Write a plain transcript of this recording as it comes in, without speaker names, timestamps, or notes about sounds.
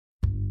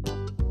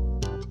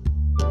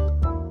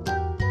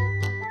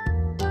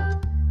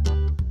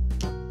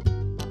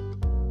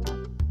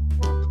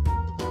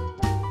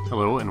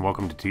Hello and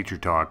welcome to Teacher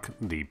Talk,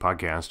 the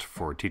podcast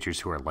for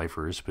teachers who are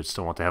lifers but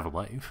still want to have a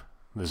life.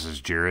 This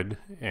is Jared,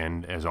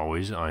 and as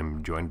always,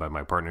 I'm joined by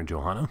my partner,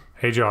 Johanna.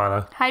 Hey,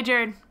 Johanna. Hi,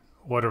 Jared.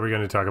 What are we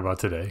going to talk about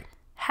today?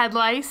 Head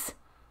lice?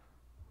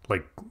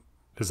 Like,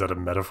 is that a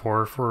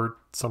metaphor for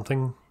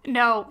something?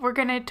 No, we're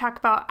going to talk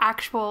about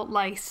actual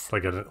lice.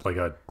 Like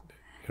a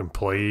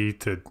employee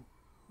to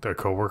a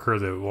coworker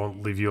that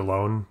won't leave you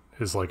alone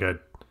is like a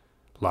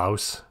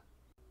louse?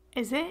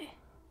 Is it?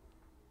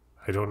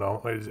 I don't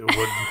know.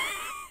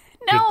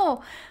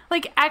 No,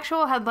 like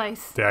actual head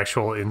lice. The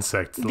actual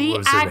insect that The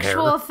lives in hair.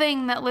 actual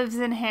thing that lives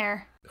in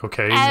hair.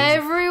 Okay.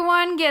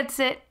 Everyone gets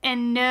it,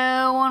 and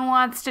no one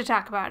wants to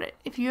talk about it.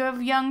 If you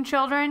have young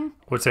children,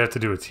 What's that have to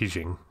do with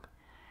teaching?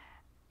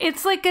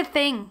 it's like a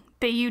thing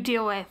that you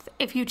deal with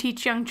if you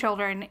teach young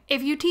children.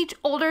 If you teach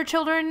older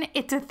children,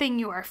 it's a thing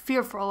you are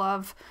fearful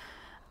of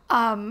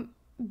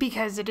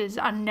because it is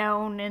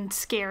unknown and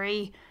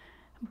scary.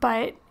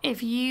 But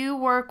if you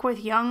work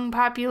with young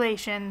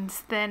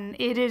populations, then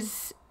it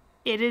is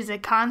a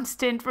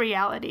constant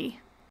reality.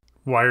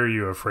 Why are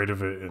you afraid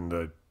of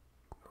it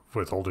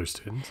with older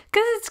students?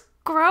 Because it's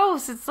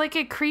gross. It's like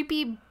a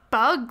creepy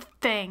bug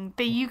thing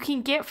that you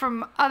can get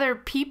from other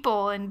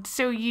people. And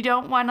so you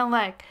don't want to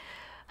like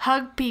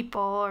hug people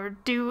or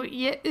do...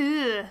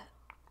 ugh.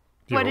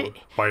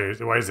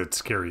 Why is it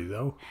scary,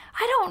 though?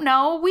 I don't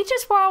know. We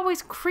just were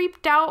always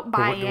creeped out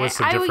by What's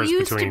it. the I difference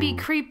used to be between-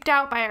 creeped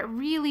out by it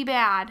really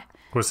bad.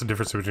 What's the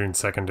difference between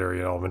secondary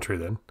and elementary,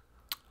 then?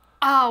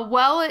 Oh,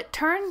 well, it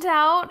turns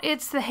out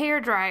it's the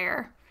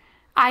hairdryer.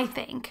 I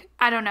think.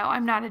 I don't know.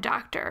 I'm not a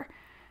doctor.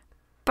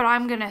 But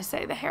I'm going to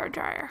say the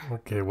hairdryer.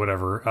 Okay,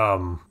 whatever.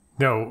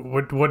 No,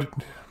 what...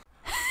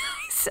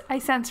 I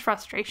sense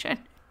frustration.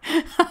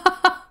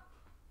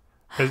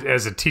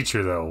 As a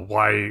teacher, though,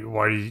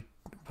 why...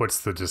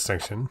 What's the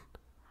distinction?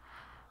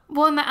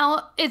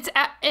 Well, it's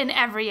in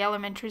every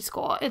elementary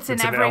school. It's in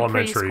an every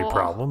elementary preschool.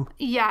 problem?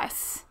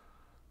 Yes.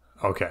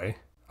 Okay.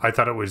 I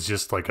thought it was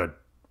just like a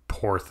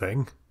poor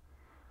thing.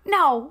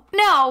 No.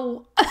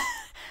 No,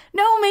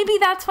 maybe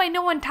that's why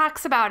no one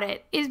talks about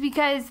it, is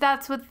because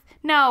that's what...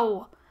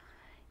 No.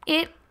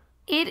 It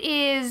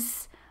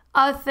is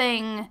a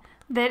thing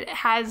that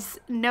has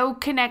no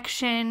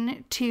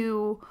connection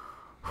to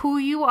who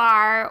you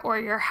are or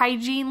your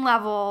hygiene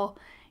level.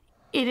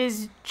 It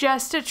is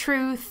just a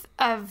truth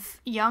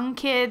of young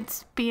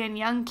kids being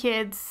young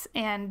kids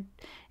and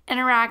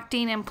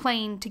interacting and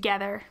playing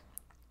together.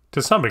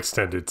 To some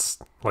extent, it's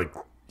like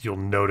you'll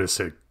notice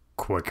it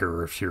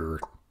quicker if you're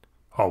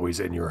always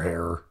in your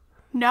hair.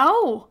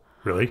 No.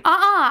 Really?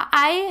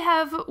 I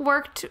have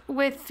worked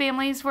with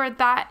families where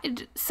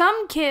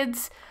some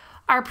kids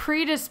are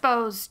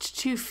predisposed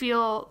to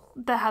feel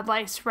the head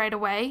lice right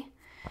away,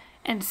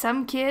 and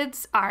some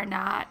kids are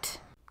not.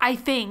 I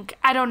think.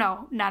 I don't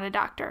know. Not a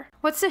doctor.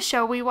 What's the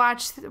show we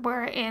watched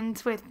where it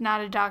ends with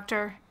not a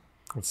doctor?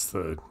 It's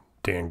the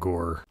Dan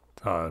Gore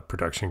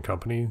production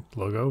company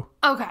logo.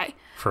 Okay.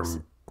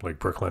 From like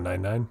Brooklyn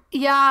Nine-Nine.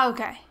 Yeah,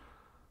 okay.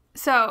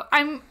 So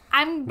I'm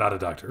Not a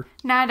doctor.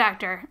 not a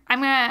doctor.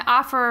 I'm going to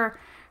offer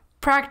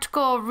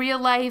practical real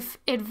life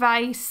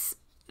advice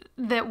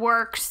that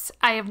works.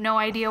 I have no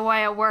idea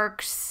why it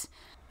works.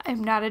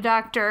 I'm not a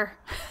doctor.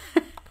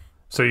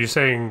 So you're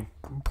saying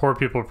poor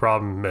people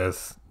problem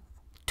myth,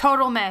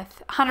 Total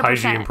myth. 100%.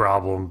 hygiene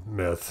problem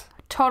myth.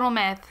 Total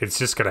myth. It's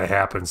just going to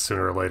happen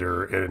sooner or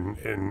later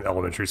in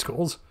elementary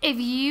schools. If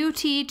you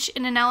teach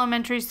in an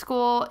elementary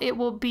school, it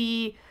will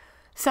be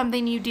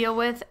something you deal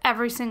with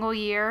every single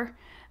year.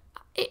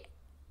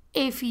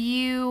 If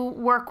you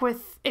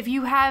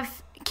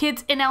have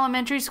kids in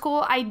elementary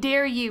school, I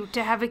dare you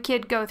to have a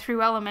kid go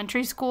through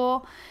elementary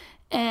school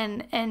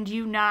and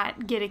you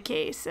not get a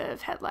case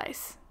of head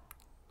lice.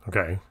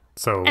 Okay.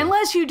 So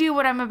Unless you do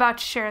what I'm about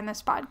to share in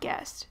this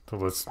podcast.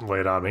 let's lay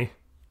it on me.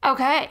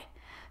 Okay.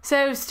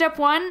 So step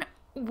 1,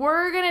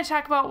 we're going to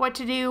talk about what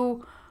to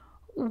do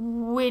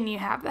when you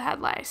have the head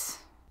lice.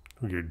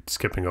 You're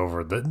skipping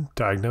over the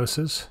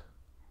diagnosis.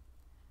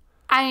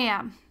 I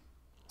am.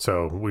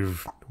 So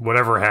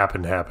whatever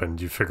happened.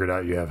 You figured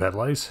out you have head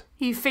lice.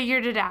 You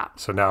figured it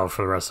out. So now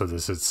for the rest of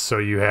this, it's so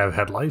you have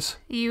head lice.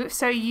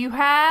 So you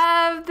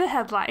have the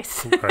head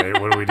lice. Right?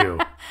 What do we do?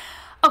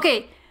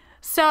 Okay.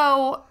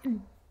 So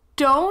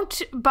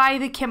don't buy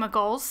the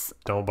chemicals.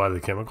 Don't buy the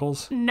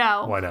chemicals?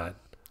 No. Why not?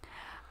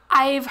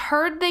 I've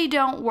heard they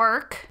don't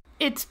work.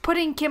 It's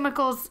putting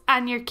chemicals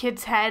on your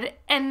kid's head,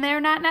 and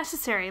they're not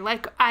necessary.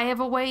 Like, I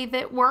have a way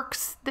that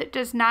works that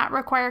does not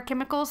require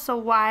chemicals, so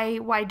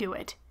why do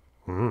it?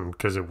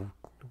 Because if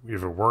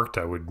it worked,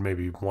 I would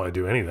maybe want to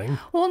do anything.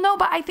 Well, no,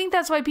 but I think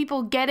that's why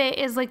people get it,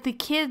 is like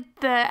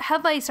the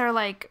head lice are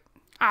like,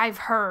 I've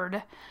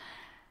heard,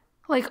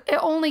 like it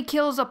only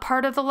kills a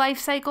part of the life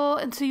cycle,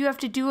 and so you have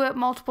to do it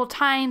multiple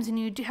times, and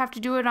you have to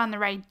do it on the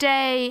right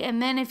day,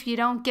 and then if you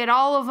don't get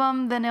all of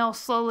them, then it'll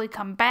slowly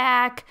come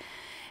back.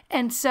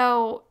 And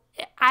so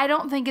I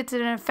don't think it's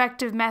an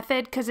effective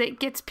method because it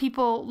gets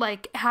people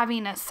like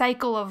having a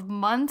cycle of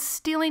months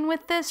dealing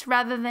with this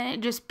rather than it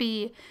just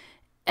be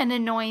an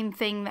annoying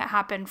thing that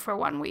happened for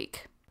 1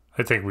 week.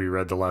 I think we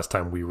read the last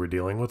time we were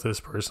dealing with this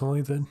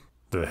personally that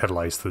the head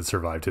lice that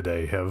survive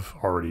today have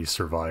already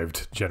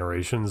survived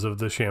generations of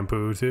the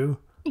shampoo too.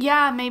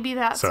 Yeah, maybe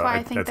that's why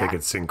I think that.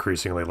 It's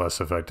increasingly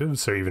less effective.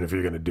 So even if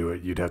you're going to do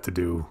it, you'd have to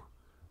do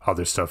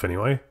other stuff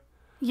anyway.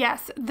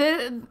 Yes,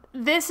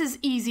 this is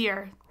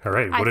easier. All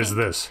right, what is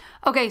this?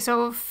 Okay,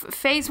 so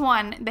phase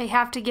 1, they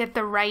have to get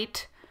the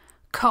right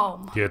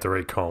comb. You get the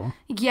right comb?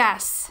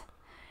 Yes.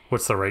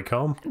 What's the right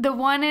comb? The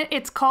one,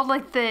 it's called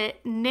like the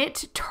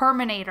Knit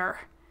Terminator.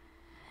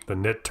 The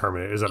Knit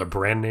Terminator. Is that a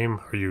brand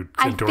name? Are you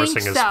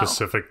endorsing a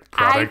specific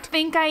I product?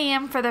 think I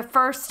am for the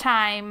first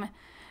time.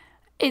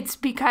 It's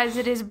because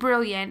it is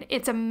brilliant.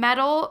 It's a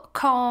metal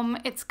comb.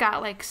 It's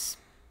got like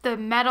the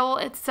metal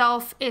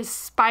itself is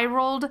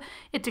spiraled.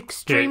 It's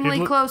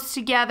extremely close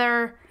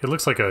together. It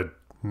looks like a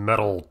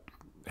metal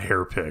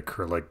hair pick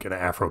or like an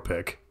afro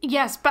pick.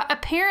 Yes, but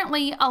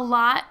apparently a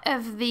lot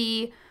of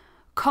the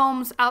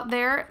combs out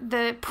there,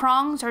 the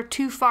prongs are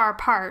too far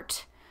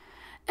apart.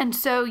 And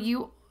so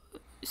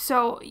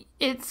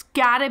it's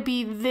gotta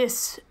be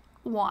this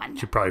one. You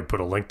should probably put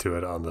a link to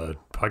it on the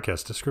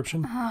podcast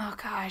description. Oh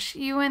gosh,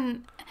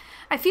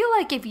 I feel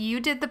like if you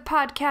did the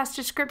podcast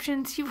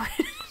descriptions, you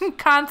would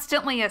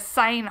constantly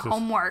assign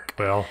homework.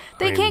 Well,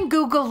 they can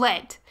Google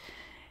it.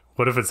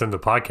 What if it's in the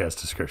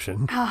podcast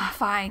description? Oh,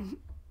 fine.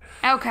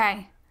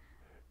 Okay.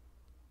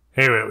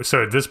 Anyway,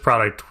 so this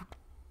product,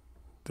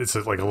 it's a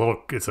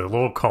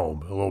little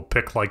comb, a little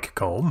pick-like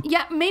comb.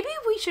 Yeah, maybe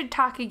we should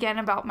talk again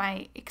about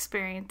my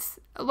experience,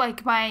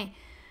 like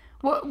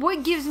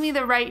what gives me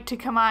the right to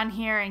come on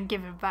here and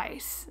give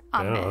advice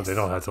on this. They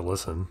don't have to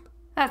listen.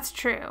 That's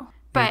true,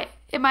 but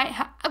it might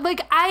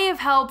I have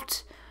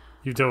helped.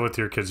 You've dealt with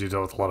your kids. You've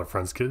dealt with a lot of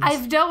friends' kids.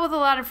 I've dealt with a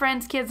lot of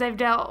friends' kids. I've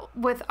dealt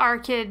with our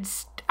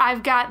kids.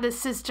 I've got the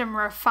system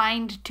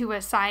refined to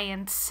a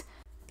science.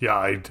 Yeah,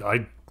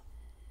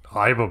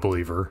 I'm a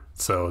believer.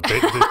 So,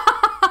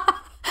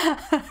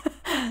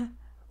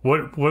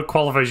 what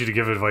qualifies you to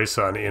give advice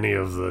on any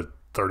of the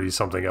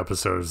 30-something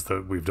episodes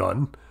that we've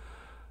done?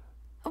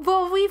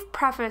 Well, we've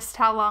prefaced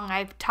how long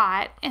I've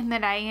taught and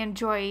that I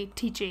enjoy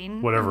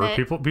teaching. Whatever.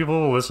 People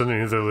will listen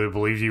and either they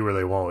believe you or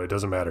they won't. It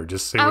doesn't matter.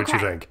 Just say what you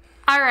think.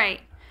 All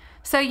right.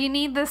 So you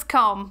need this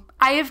comb.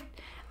 I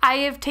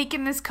have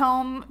taken this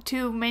comb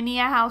to many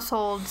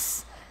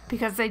households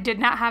because they did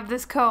not have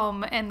this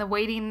comb, and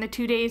the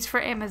 2 days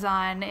for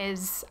Amazon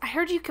is, I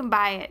heard you can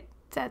buy it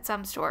at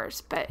some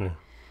stores, but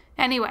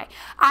anyway,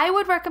 I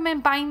would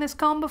recommend buying this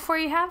comb before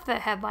you have the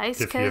head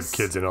lice. If you have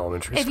kids in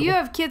elementary school. If you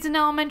have kids in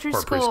elementary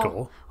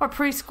school or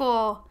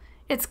preschool,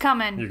 it's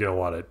coming. You're going to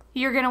want it.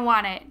 You're going to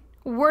want it.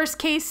 Worst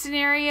case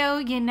scenario,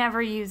 you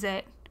never use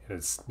it.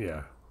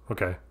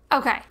 Okay.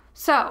 Okay,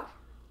 so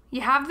you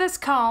have this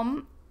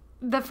comb.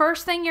 The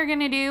first thing you're going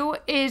to do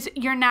is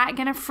you're not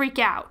going to freak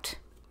out.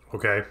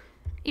 Okay.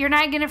 You're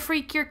not going to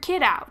freak your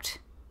kid out.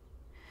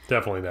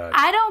 Definitely not.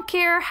 I don't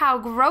care how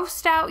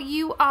grossed out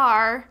you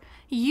are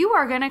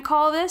going to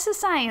call this a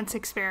science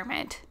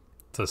experiment.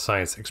 It's a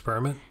science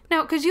experiment?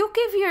 No, because you'll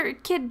give your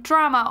kid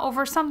drama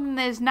over something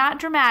that is not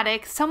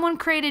dramatic. Someone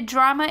created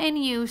drama in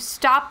you.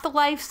 Stop the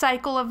life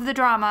cycle of the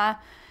drama.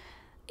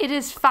 It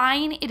is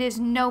fine. It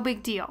is no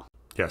big deal.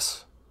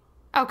 Yes.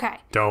 Okay.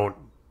 Don't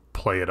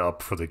play it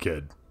up for the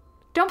kid.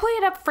 Don't play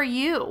it up for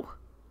you.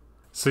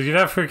 So you're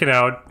not freaking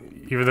out,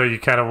 even though you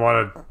kind of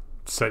want to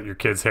set your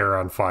kid's hair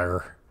on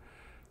fire.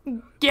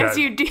 Yes,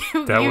 you do.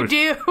 You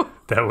do.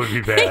 That would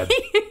be bad.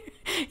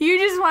 You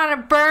just want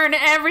to burn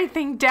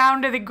everything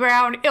down to the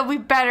ground. It'll be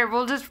better.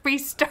 We'll just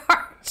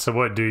restart. So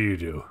what do you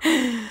do?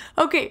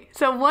 Okay,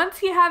 so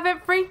once you have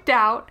it freaked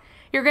out,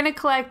 you're going to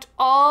collect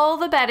all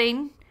the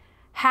bedding,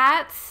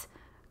 hats,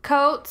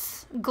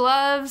 coats,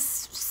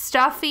 gloves,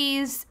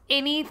 stuffies,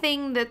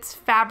 anything that's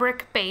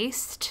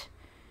fabric-based.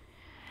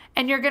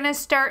 And you're going to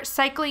start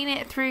cycling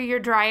it through your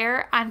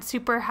dryer on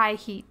super high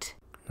heat.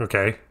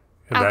 Okay.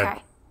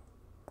 And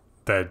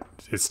that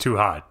it's too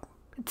hot.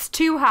 It's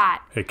too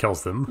hot. It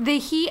kills them. The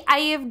heat, I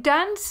have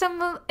done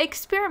some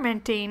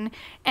experimenting,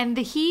 and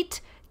the heat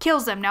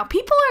kills them. Now,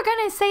 people are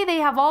going to say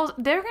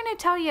they're going to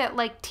tell you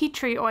like tea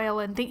tree oil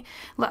and things.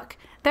 Look,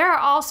 there are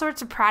all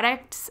sorts of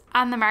products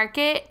on the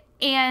market,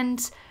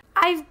 and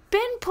I've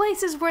been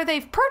places where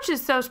they've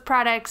purchased those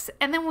products,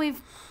 and then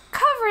we've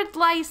covered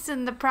lice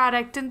in the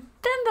product, and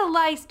then the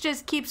lice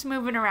just keeps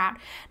moving around.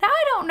 Now,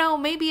 I don't know,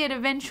 maybe it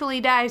eventually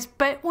dies,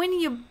 but when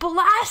you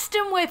blast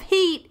them with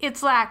heat,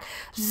 it's like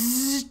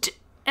zzzt,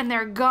 and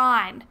they're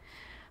gone.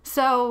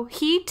 So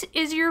heat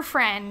is your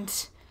friend.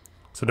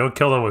 So don't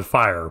kill them with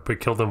fire, but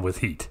kill them with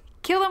heat.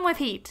 Kill them with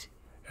heat.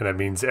 And that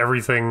means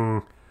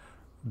everything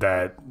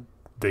that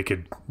they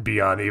could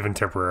be on, even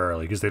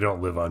temporarily, because they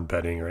don't live on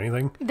bedding or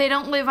anything. They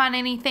don't live on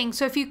anything.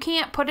 So if you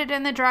can't put it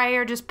in the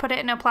dryer, just put it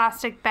in a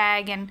plastic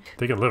bag, and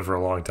they can live for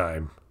a long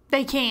time.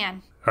 They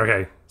can.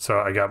 Okay, so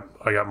I got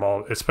them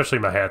all, especially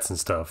my hats and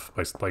stuff,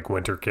 like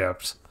winter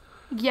caps.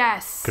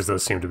 Yes. Because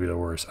those seem to be the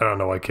worst. I don't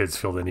know why kids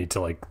feel the need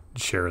to like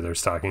share their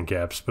stocking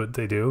caps, but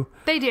they do.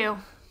 They do.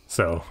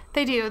 So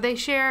They do. They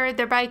share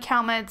their bike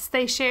helmets.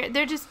 They're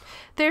sharers,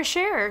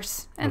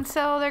 and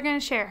so they're gonna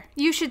share.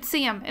 You should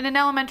see them in an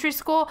elementary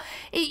school.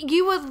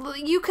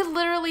 You could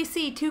literally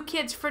see two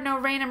kids for no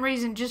random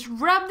reason just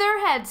rub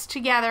their heads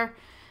together,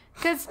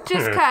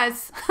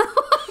 cause.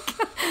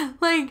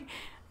 Like,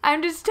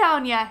 I'm just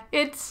telling you,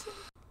 it's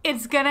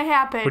gonna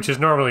happen. which is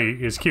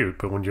normally is cute,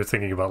 but when you're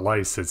thinking about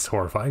lice, it's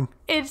horrifying.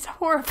 It's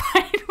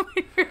horrifying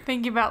when you're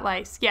thinking about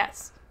lice.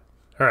 Yes.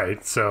 All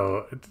right,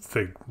 so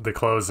the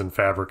clothes and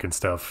fabric and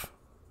stuff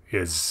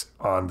is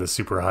on the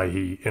super high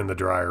heat in the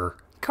dryer.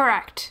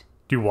 Correct.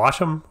 Do you wash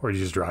them or do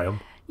you just dry them?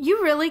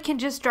 You really can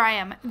just dry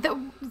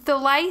them. The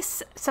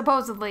lice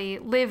supposedly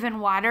live in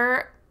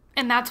water,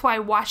 and that's why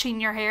washing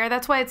your hair,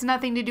 that's why it's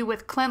nothing to do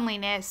with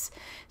cleanliness.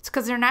 It's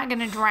because they're not going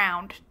to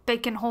drown. They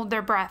can hold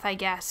their breath, I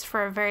guess,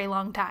 for a very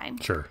long time.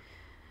 Sure.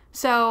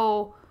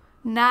 So,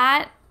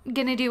 not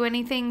going to do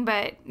anything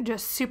but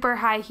just super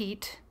high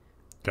heat.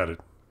 Got it.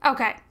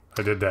 Okay.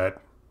 I did that.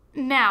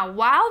 Now,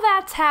 while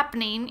that's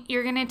happening,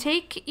 you're going to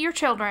take your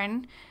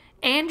children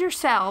and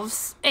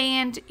yourselves,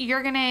 and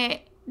you're going to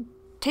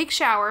take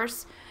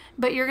showers,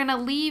 but you're going to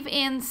leave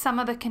in some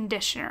of the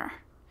conditioner.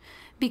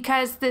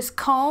 Because this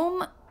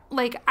comb,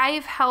 like,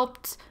 I've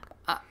helped,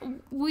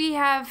 we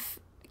have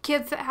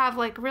kids that have,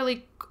 like,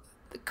 really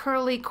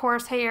curly,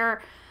 coarse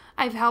hair.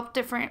 I've helped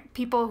different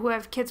people who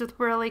have kids with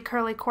really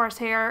curly, coarse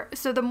hair.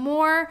 So the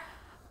more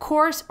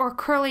coarse or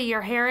curly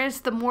your hair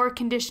is, the more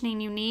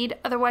conditioning you need.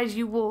 Otherwise,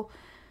 your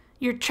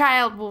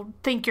child will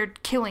think you're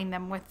killing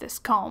them with this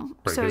comb.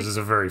 Right, So this is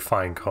a very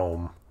fine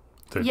comb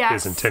that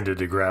Yes. is intended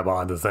to grab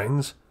onto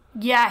things.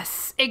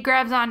 yes, it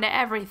grabs onto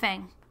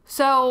everything.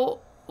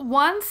 So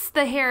once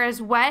the hair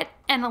is wet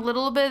and a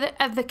little bit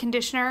of the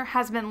conditioner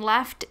has been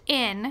left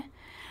in,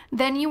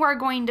 then you are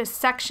going to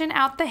section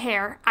out the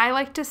hair. I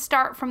like to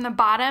start from the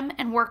bottom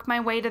and work my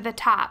way to the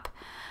top.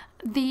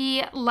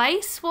 The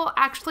lice will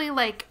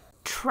actually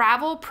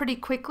travel pretty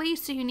quickly,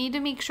 so you need to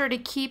make sure to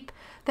keep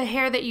the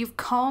hair that you've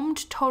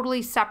combed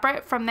totally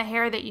separate from the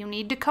hair that you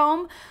need to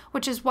comb,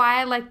 which is why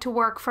I like to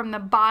work from the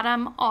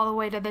bottom all the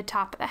way to the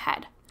top of the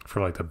head.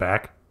 For like the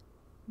back?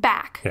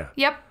 Back. Yeah.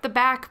 Yep, the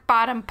back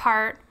bottom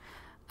part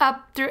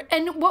up through.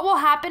 And what will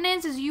happen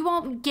is you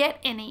won't get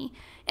any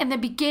in the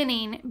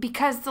beginning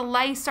because the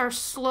lice are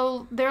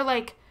slow. They're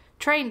like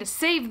trying to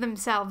save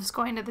themselves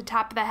going to the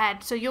top of the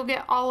head. So you'll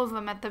get all of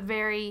them at the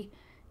very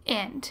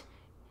end.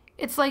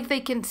 It's like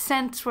they can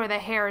sense where the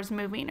hair is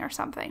moving or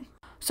something.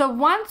 So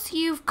once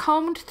you've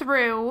combed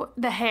through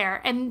the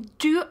hair, and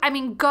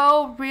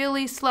go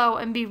really slow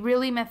and be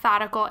really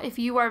methodical. If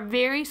you are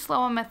very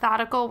slow and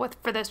methodical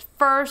for this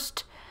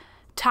first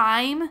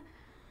time,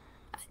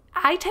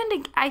 I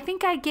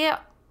think I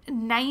get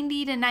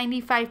 90 to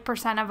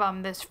 95% of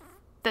them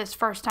this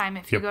first time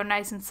if you go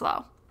nice and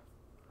slow.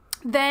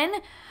 Then,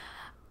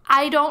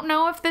 I don't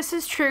know if this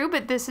is true,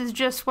 but this is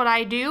just what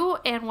I do,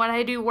 and what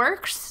I do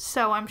works,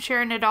 so I'm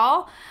sharing it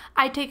all.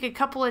 I take a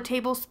couple of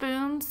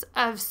tablespoons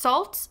of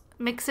salt,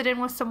 mix it in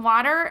with some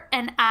water,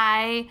 and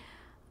I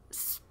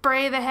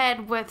spray the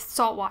head with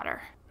salt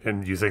water.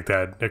 And you think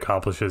that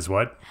accomplishes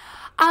what?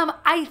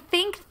 I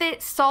think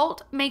that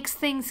salt makes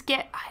things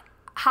get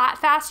hot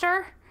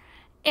faster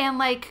and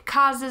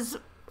causes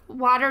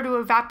water to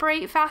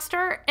evaporate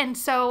faster. And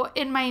so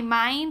in my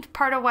mind,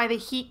 part of why the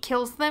heat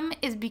kills them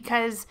is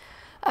because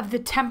of the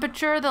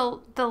temperature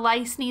the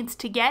lice needs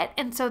to get.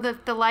 And so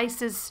if the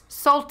lice is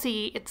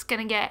salty, it's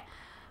going to get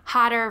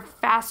hotter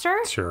faster.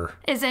 Sure.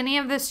 Is any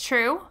of this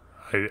true?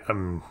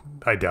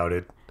 I doubt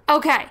it.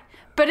 Okay.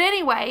 But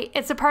anyway,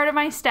 it's a part of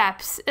my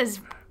steps is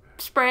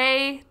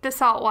spray the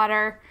salt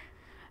water.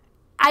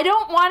 I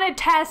don't want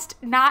to test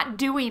not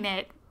doing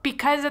it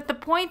because at the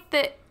point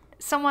that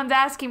someone's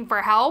asking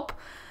for help,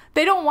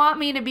 they don't want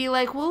me to be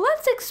like, well,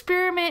 let's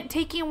experiment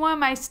taking one of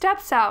my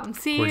steps out and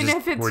seeing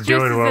if it's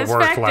just as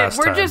effective.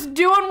 We're just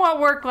doing what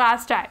worked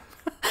last time.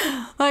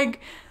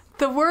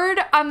 The word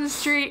on the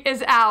street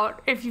is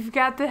out. If you've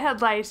got the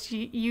head lice,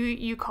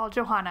 you call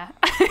Johanna.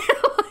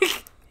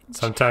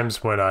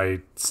 Sometimes when I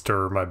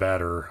stir my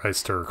batter, I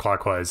stir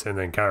clockwise and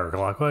then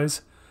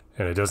counterclockwise,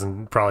 and it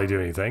doesn't probably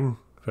do anything.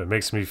 But it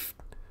makes me...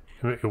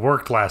 It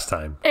worked last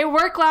time. It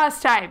worked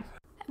last time.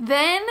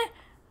 Then...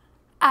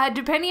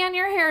 depending on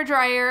your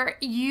hairdryer,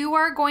 you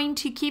are going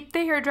to keep the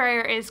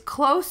hairdryer as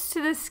close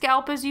to the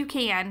scalp as you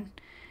can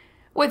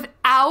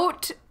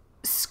without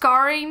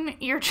scarring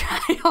your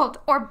child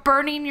or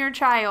burning your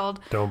child.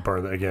 Don't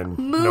burn again.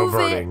 No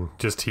burning,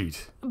 just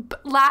heat.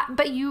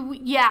 But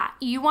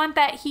you want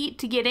that heat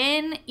to get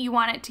in. You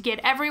want it to get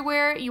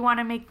everywhere. You want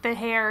to make the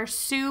hair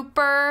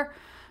super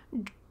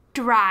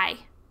dry.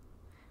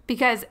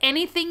 Because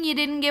anything you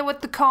didn't get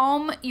with the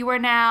comb, you are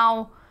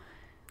now...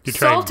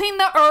 salting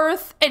the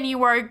earth, and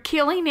you are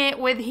killing it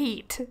with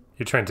heat.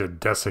 You're trying to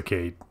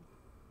desiccate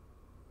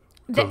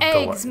the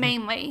eggs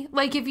mainly.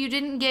 If you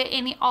didn't get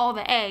all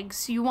the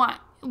eggs, you want,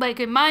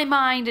 in my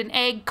mind, an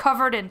egg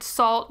covered in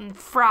salt and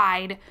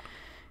fried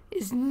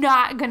is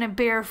not going to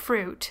bear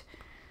fruit.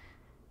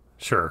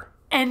 Sure.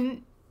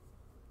 And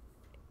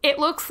it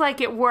looks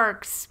like it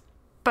works,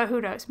 But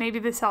who knows? Maybe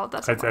the salt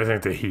doesn't work. I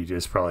think the heat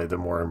is probably the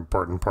more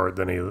important part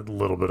than a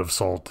little bit of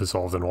salt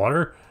dissolved in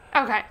water.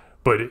 Okay.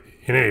 But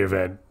in any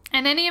event,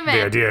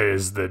 the idea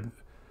is that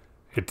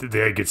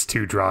the egg gets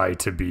too dry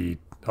to be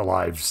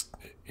alive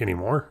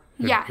anymore.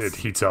 Yes. It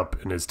heats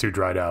up and is too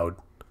dried out.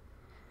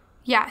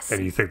 Yes.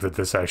 And you think that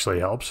this actually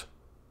helps?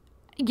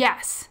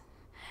 Yes.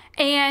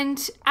 And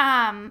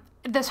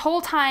this whole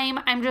time,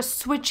 I'm just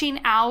switching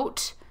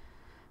out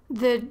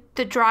the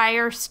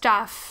drier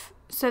stuff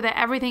so that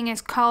everything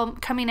is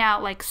coming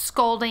out like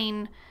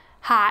scalding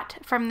hot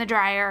from the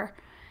dryer.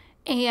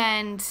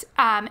 And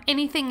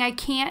anything I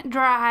can't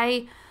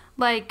dry,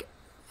 like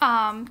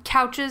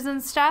couches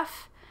and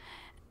stuff,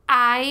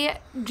 I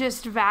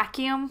just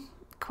vacuum,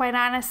 quite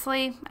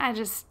honestly. I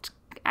just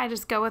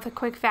go with a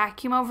quick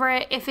vacuum over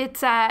it. If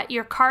it's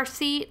your car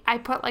seat, I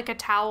put like a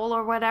towel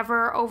or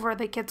whatever over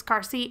the kid's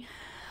car seat.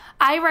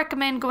 I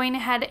recommend going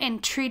ahead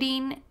and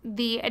treating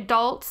the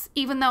adults,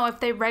 even though if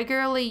they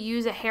regularly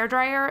use a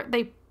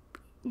hairdryer,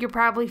 you're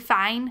probably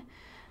fine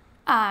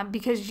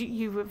because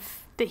you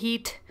have the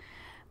heat.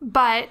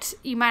 But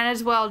you might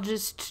as well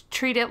just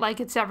treat it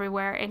like it's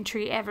everywhere and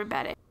treat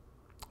everybody.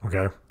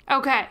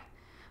 Okay.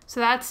 So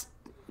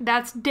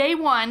that's day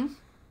 1,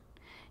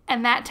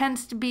 and that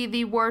tends to be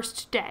the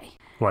worst day.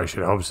 Well, I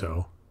should hope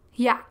so.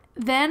 Yeah.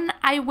 Then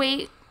I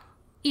wait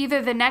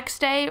either the next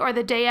day or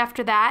the day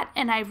after that,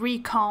 and I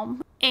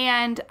recomb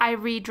and I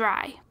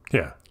re-dry.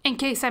 Yeah. In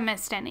case I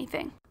missed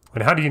anything.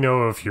 And how do you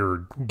know if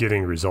you're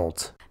getting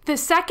results? The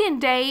second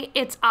day,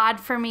 it's odd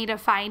for me to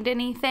find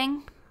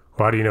anything.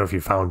 Well, how do you know if you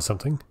found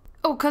something?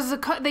 Oh, because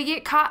they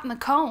get caught in the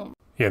comb.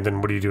 Yeah, and then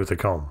what do you do with the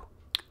comb?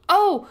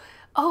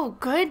 Oh,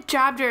 good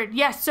job, Jared.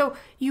 Yes, so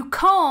you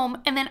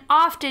comb, and then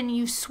often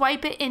you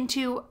swipe it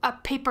into a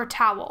paper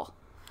towel.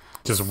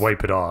 Just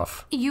wipe it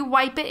off. You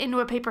wipe it into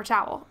a paper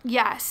towel,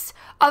 yes.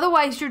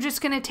 Otherwise, you're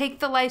just going to take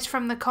the lice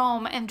from the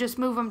comb and just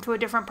move them to a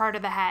different part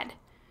of the head.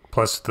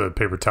 Plus, the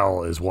paper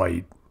towel is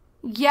white.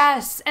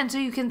 Yes, and so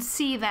you can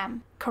see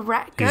them.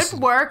 Correct. Good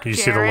work, You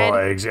Jared. see the little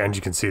eggs, and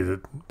you can see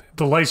the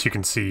lice you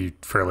can see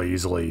fairly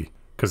easily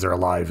because they're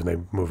alive and they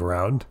move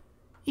around.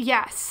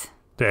 Yes.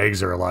 The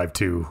eggs are alive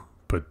too,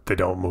 but they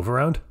don't move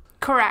around.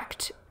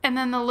 Correct. And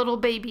then the little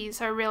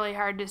babies are really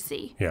hard to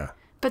see. Yeah.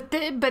 But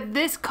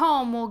this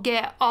comb will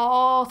get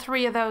all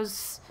 3 of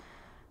those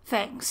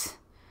things.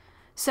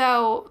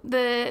 So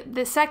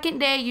the second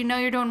day, you know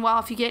you're doing well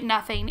if you get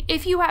nothing.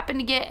 If you happen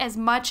to get as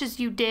much as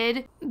you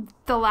did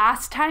the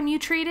last time you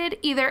treated,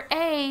 either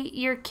A,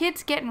 your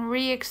kid's getting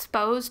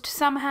re-exposed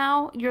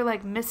somehow, you're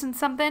like missing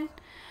something,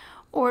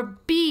 or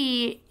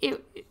B,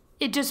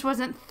 it just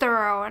wasn't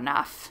thorough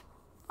enough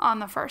on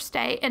the first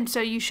day. And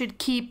so you should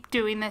keep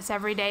doing this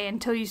every day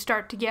until you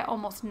start to get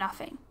almost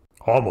nothing.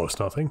 Almost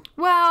nothing?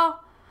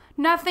 Well,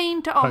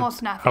 nothing to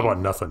almost nothing. How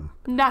about nothing?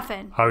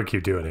 Nothing. I would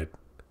keep doing it.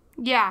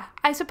 Yeah,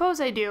 I suppose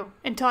I do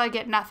until I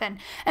get nothing.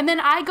 And then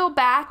I go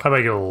back. I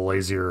might get a little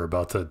lazier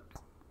about the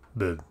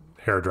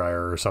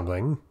hairdryer or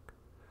something.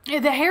 The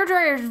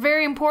hairdryer is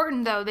very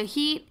important, though. The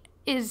heat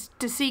is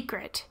the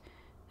secret,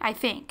 I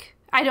think.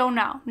 I don't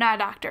know. Not a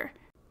doctor.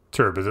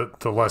 Sure, but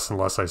the less and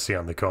less I see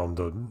on the comb,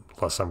 the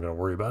less I'm going to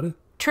worry about it.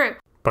 True.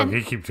 But I'm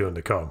going to keep doing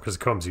the comb because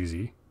the comb's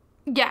easy.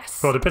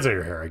 Yes. Well, it depends on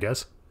your hair, I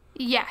guess.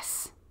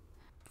 Yes.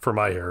 For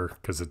my hair,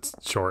 because it's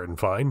short and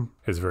fine,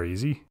 it's very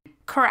easy.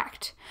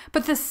 Correct.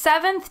 But the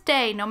 7th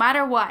day, no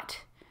matter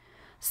what,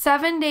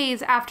 7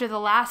 days after the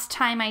last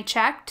time I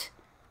checked,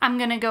 I'm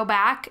going to go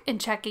back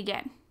and check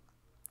again.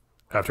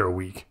 After a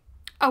week?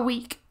 A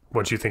week.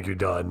 Once you think you're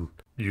done,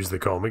 use the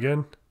comb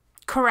again?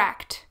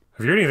 Correct.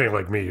 If you're anything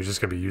like me, you're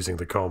just going to be using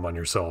the comb on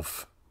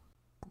yourself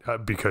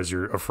because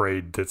you're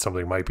afraid that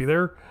something might be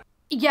there.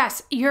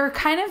 Yes, you're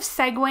kind of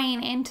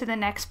segueing into the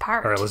next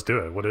part. All right, let's do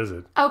it. What is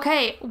it?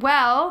 Okay,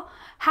 well,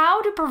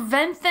 how to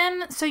prevent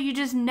them so you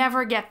just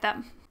never get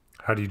them.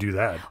 How do you do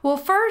that? Well,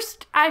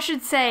 first, I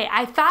should say,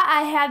 I thought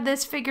I had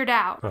this figured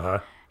out. Uh-huh.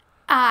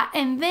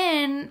 And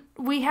then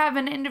we have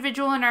an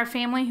individual in our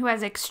family who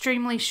has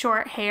extremely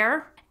short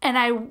hair. And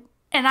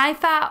I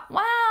thought,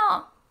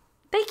 well,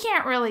 they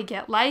can't really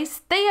get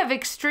lice. They have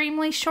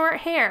extremely short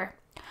hair.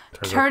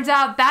 Turns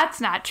out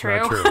that's not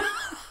true. Not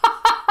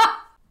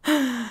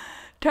true.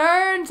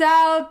 Turns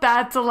out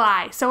that's a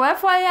lie. So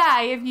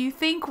FYI, if you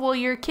think, well,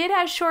 your kid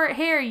has short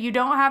hair, you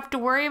don't have to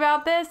worry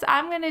about this,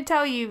 I'm going to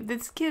tell you,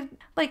 this kid,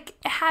 like,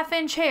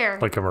 half-inch hair.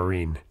 Like a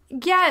Marine.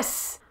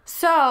 Yes.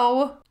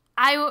 So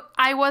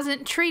I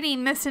wasn't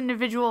treating this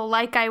individual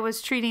like I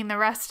was treating the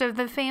rest of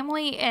the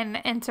family,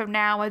 and so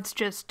now it's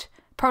just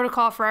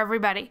protocol for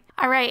everybody.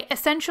 All right,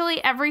 essentially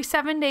every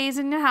 7 days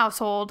in the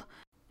household,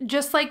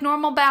 just like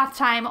normal bath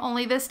time,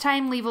 only this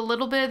time leave a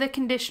little bit of the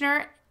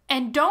conditioner.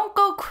 And don't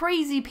go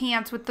crazy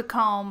pants with the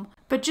comb,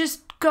 but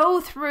just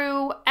go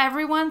through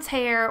everyone's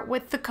hair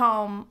with the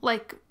comb,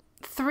 like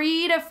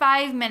 3 to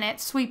 5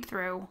 minutes, sweep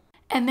through,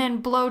 and then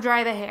blow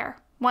dry the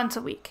hair once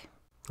a week.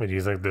 And do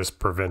you think this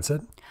prevents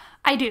it?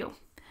 I do.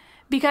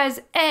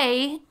 Because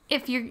A,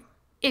 if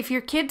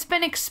your kid's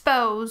been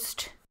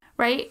exposed,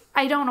 right?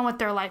 I don't know what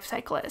their life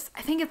cycle is.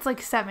 I think it's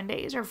like 7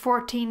 days or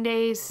 14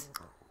 days.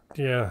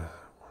 Yeah.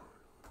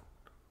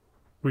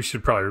 We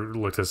should probably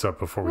look this up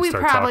before we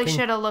start We talking. probably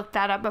should have looked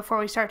that up before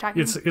we start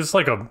talking. It's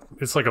like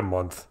a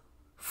month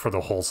for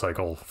the whole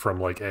cycle from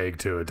like egg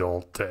to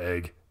adult to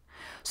egg.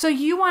 So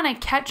you want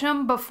to catch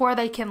them before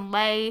they can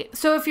lay.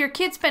 So if your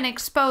kid's been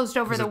exposed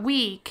over the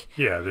week.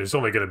 Yeah, there's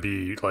only going to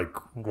be like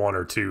 1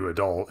 or 2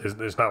 adult.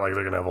 It's not like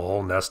they're going to have a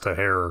whole nest of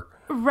hair.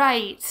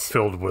 Right.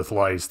 Filled with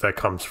lice. That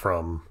comes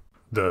from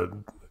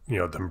them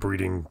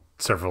breeding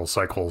several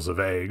cycles of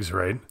eggs,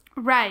 right?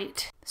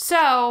 Right.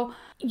 So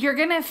you're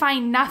going to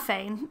find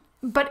nothing.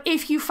 But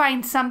if you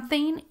find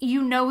something,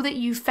 you know that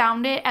you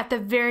found it at the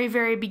very,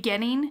 very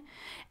beginning.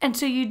 And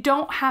so you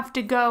don't have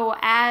to go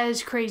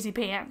as crazy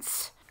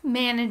pants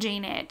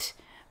managing it.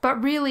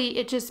 But really,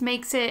 it just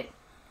makes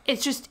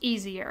it's just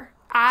easier.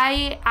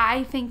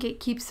 I think it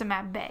keeps them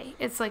at bay.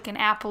 It's like an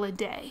apple a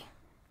day.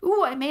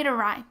 Ooh, I made a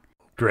rhyme.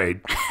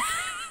 Great.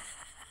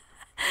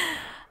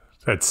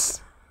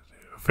 That's,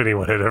 if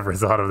anyone had ever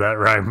thought of that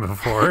rhyme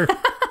before.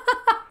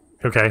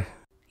 Okay.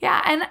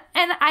 Yeah, and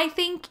I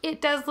think it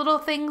does little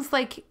things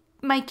like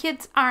my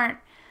kids aren't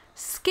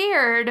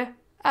scared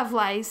of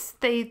lice.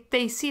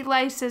 They see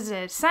lice as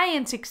a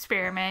science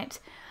experiment,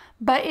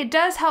 but it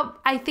does help,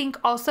 I think,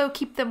 also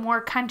keep them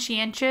more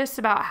conscientious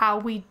about how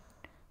we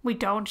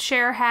don't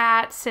share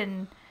hats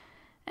and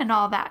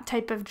all that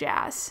type of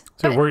jazz.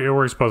 So it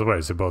works both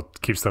ways. It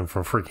both keeps them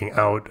from freaking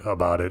out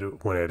about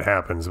it when it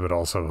happens, but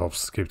also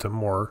helps keep them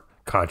more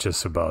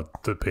conscious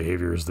about the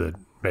behaviors that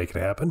make it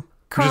happen.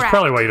 Correct. Which is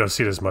probably why you don't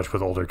see it as much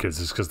with older kids,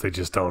 is because they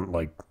just don't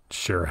like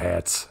share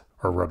hats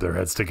or rub their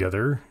heads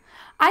together.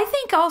 I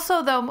think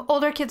also, though,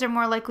 older kids are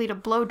more likely to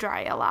blow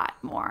dry a lot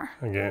more.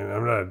 Again,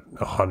 I'm not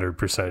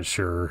 100%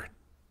 sure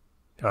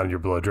on your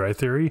blow dry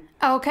theory.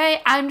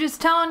 Okay, I'm just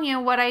telling you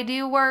what I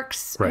do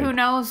works. Right. Who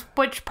knows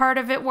which part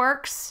of it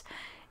works?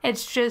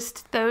 It's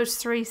just those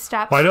 3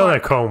 steps. Well, I know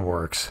that comb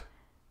works.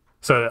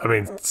 So, I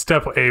mean,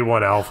 step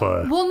A1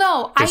 alpha Well,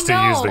 no, is to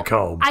use the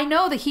comb. I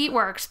know the heat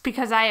works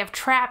because I have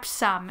trapped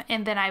some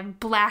and then I've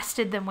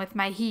blasted them with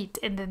my heat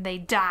and then they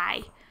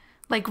die.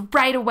 Like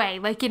right away,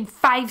 like in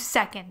 5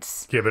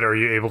 seconds. Yeah, but are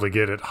you able to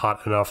get it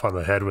hot enough on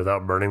the head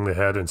without burning the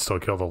head and still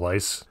kill the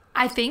lice?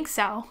 I think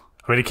so.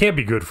 I mean, it can't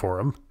be good for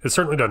them. It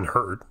certainly doesn't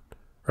hurt,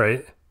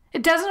 right?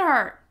 It doesn't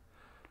hurt.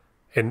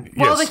 And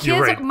Well, yes, the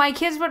you're kids, right. my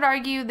kids would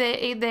argue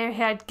that their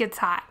head gets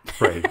hot.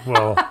 Right.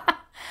 Well,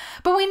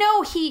 But we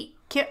know heat.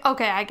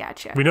 Okay, I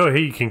got you. we know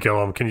heat can kill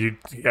them. Can you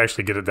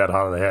actually get it that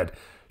hot on the head?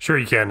 Sure,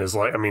 you can. If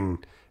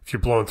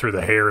you're blowing through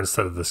the hair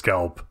instead of the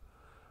scalp,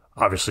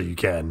 obviously you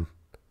can,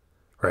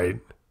 right?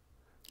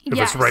 If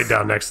Yes. it's right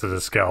down next to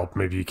the scalp,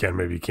 maybe you can,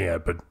 maybe you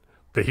can't. But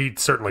the heat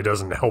certainly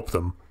doesn't help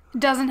them.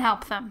 Doesn't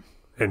help them.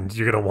 And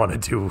you're going to want to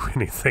do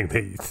anything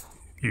that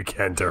you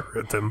can to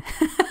hurt them.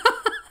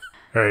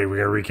 All right,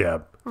 we're going to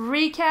recap.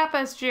 Recap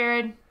us,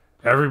 Jared.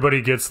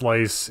 Everybody gets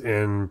lice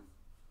in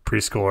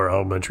preschool or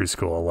elementary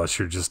school unless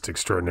you're just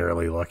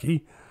extraordinarily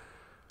lucky.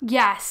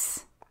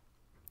 Yes.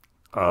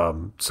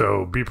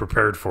 So be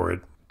prepared for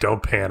it.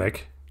 Don't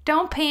panic.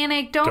 Don't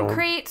panic. Don't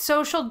create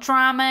social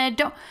drama.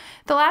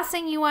 The last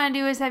thing you want to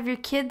do is have your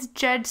kids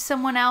judge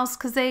someone else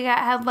because they got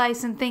head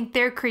lice and think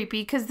they're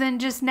creepy. Because then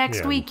just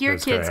next week your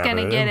that's gonna kid's gonna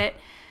happen. get it.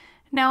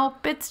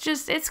 Nope.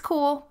 It's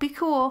cool. Be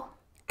cool.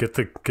 Get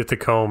the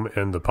comb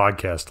and the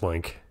podcast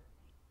link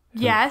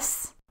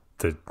Yes.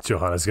 that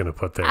Johanna's going to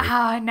put there.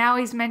 Now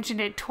he's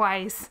mentioned it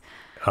twice.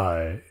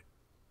 Or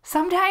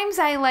Sometimes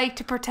I like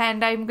to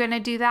pretend I'm gonna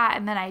do that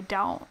and then I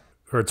don't.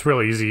 it's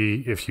real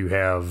easy if you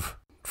have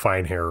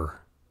fine hair.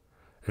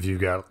 If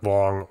you've got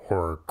long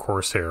or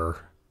coarse hair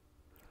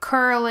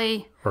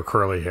Curly. or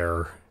curly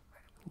hair,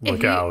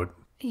 look out.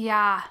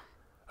 Yeah.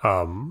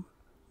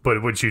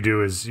 But what you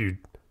do is you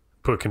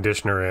put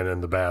conditioner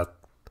in the bath,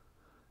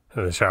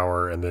 in the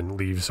shower, and then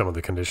leave some of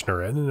the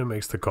conditioner in, and it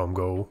makes the comb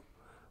go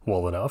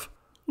well enough.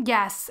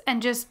 Yes.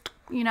 And just,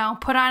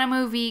 put on a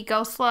movie,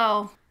 go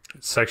slow.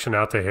 Section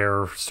out the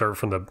hair, start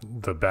from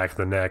the back of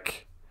the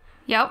neck,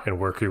 Yep. and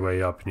work your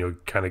way up, and you'll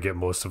kind of get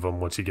most of them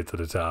once you get to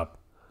the top.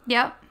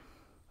 Yep.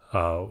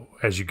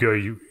 As you go,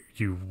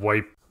 you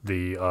wipe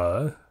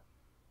the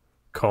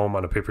comb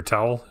on a paper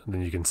towel, and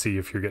then you can see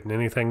if you're getting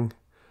anything.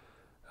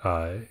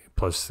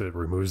 Plus, it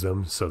removes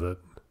them so that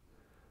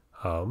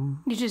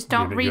You just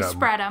don't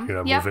respread them.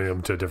 You're not moving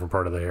them to a different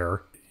part of the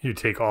hair. You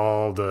take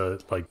all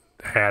the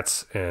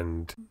hats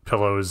and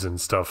pillows and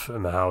stuff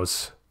in the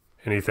house,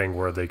 anything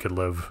where they could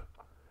live,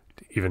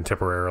 even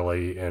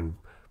temporarily, and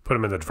put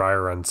them in the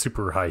dryer on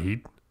super high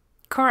heat.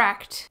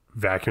 Correct.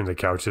 Vacuum the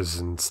couches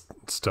and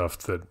stuff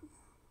that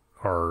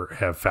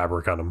have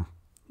fabric on them.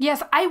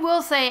 Yes, I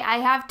will say I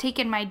have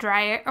taken my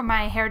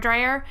hair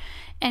dryer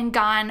and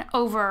gone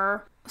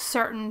over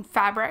certain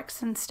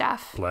fabrics and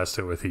stuff. Blast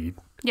it with heat.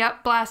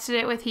 Yep, blasted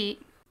it with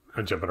heat.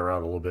 I'm jumping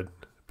around a little bit,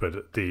 but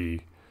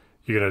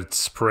you're gonna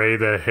spray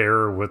the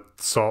hair with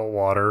salt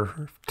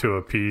water to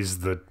appease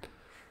the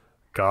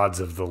gods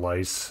of the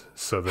lice,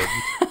 so that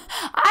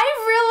I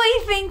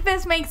really think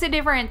this makes a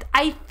difference.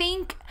 I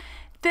think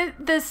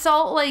the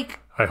salt,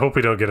 I hope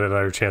we don't get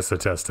another chance to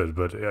test it,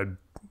 but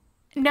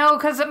No,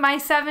 because my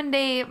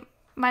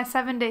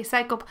 7-day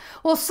cycle.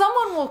 Well,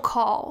 someone will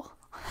call.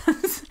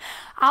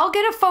 I'll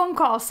get a phone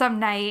call some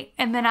night,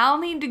 and then I'll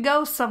need to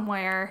go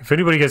somewhere. If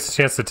anybody gets a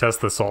chance to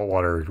test the salt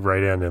water,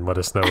 write in and let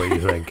us know what you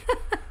think.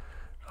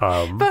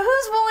 But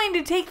who's willing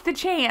to take the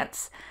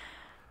chance?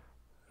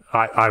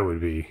 I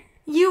would be.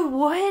 You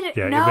would?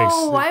 Yeah,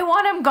 no, I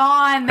want him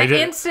gone.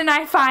 The instant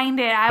I find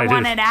it, I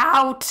want it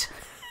out.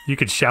 You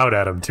could shout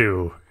at them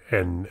too,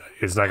 and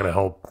it's not going to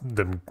help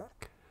them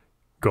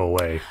go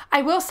away.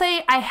 I will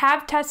say I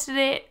have tested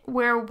it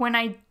where when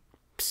I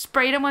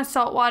sprayed them with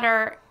salt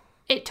water,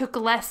 it took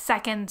less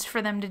seconds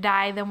for them to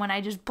die than when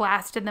I just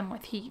blasted them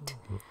with heat.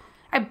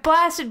 I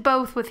blasted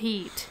both with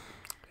heat.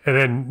 And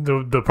then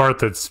the part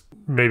that's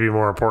maybe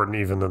more important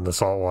even than the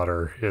salt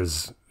water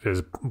is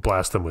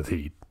blast them with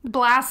heat.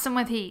 Blast them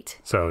with heat.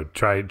 So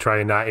try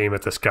and not aim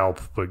at the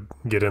scalp, but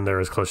get in there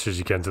as close as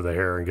you can to the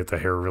hair and get the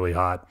hair really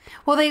hot.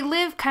 Well, they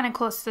live kind of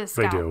close to the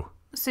scalp. They do.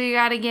 So you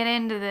got to get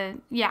into the,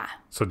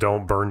 So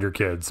don't burn your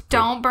kids.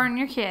 Don't burn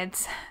your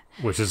kids.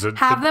 Which is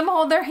have them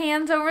hold their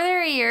hands over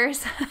their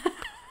ears.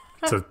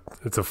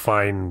 it's a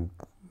fine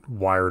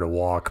wire to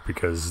walk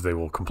because they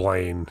will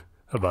complain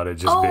about it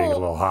just being a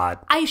little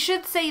hot. I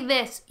should say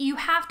this. You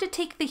have to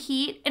take the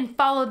heat and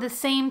follow the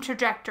same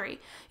trajectory.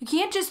 You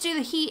can't just do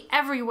the heat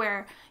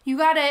everywhere. You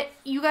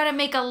gotta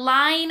make a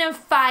line of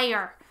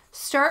fire.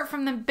 Start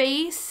from the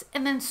base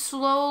and then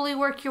slowly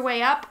work your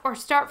way up, or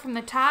start from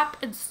the top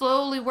and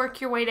slowly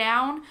work your way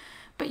down.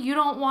 But you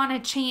don't want a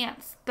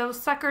chance.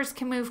 Those suckers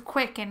can move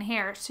quick in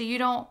here, so you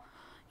don't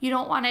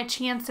want a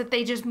chance that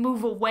they just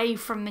move away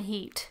from the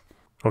heat.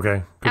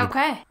 Okay. Good.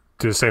 Okay.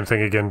 Do the same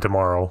thing again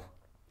tomorrow.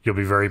 You'll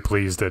be very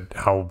pleased at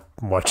how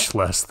much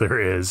less there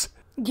is.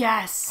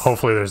 Yes.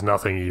 Hopefully there's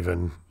nothing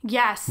even.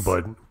 Yes.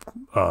 But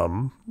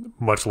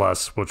much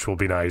less, which will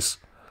be nice.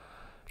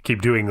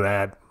 Keep doing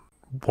that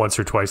once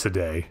or twice a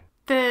day.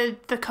 The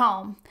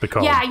comb. The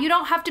comb. Yeah, you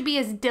don't have to be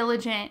as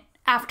diligent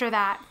after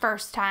that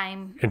first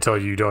time. Until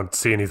you don't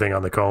see anything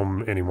on the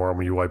comb anymore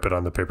when you wipe it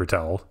on the paper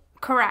towel.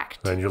 Correct.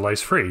 Then you're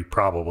lice free,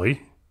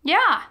 probably.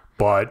 Yeah.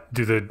 But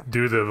do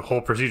the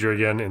whole procedure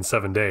again in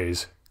 7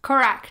 days.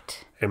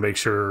 Correct. And make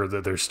sure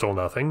that there's still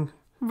nothing.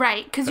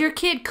 Right, because your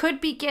kid could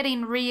be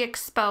getting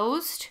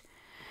re-exposed,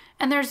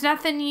 and there's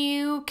nothing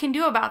you can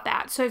do about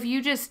that. So if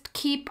you just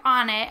keep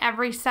on it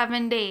every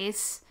 7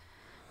 days,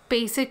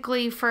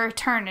 basically for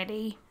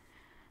eternity,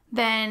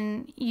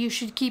 then you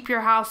should keep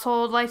your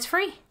household lice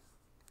free.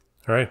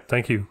 All right,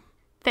 thank you.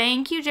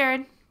 Thank you,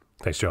 Jared.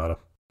 Thanks, Johanna.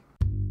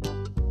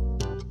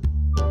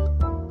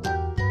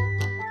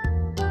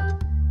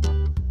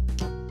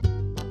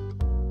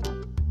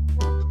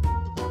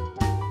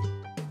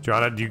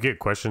 Johanna, do you get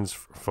questions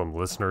from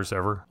listeners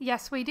ever?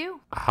 Yes, we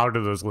do. How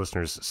do those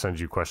listeners send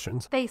you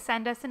questions? They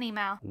send us an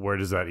email. Where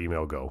does that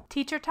email go?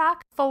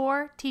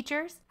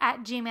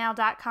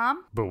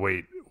 teachertalk4teachers@gmail.com. But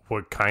wait,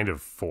 what kind of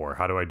 4?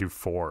 How do I do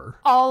 4?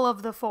 All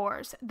of the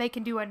 4s. They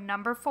can do a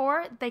number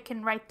 4. They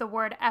can write the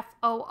word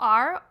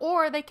FOR,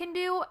 or they can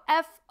do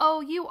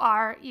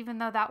FOUR, even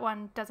though that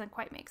one doesn't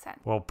quite make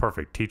sense. Well,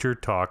 perfect.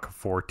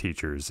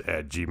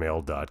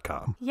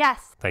 teachertalk4teachers@gmail.com.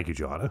 Yes. Thank you,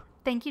 Johanna.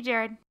 Thank you,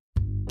 Jared.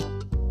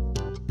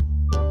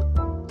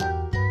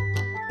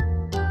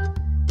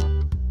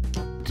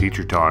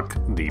 Teacher Talk,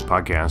 the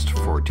podcast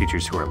for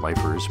teachers who are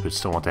lifers but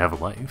still want to have a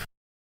life.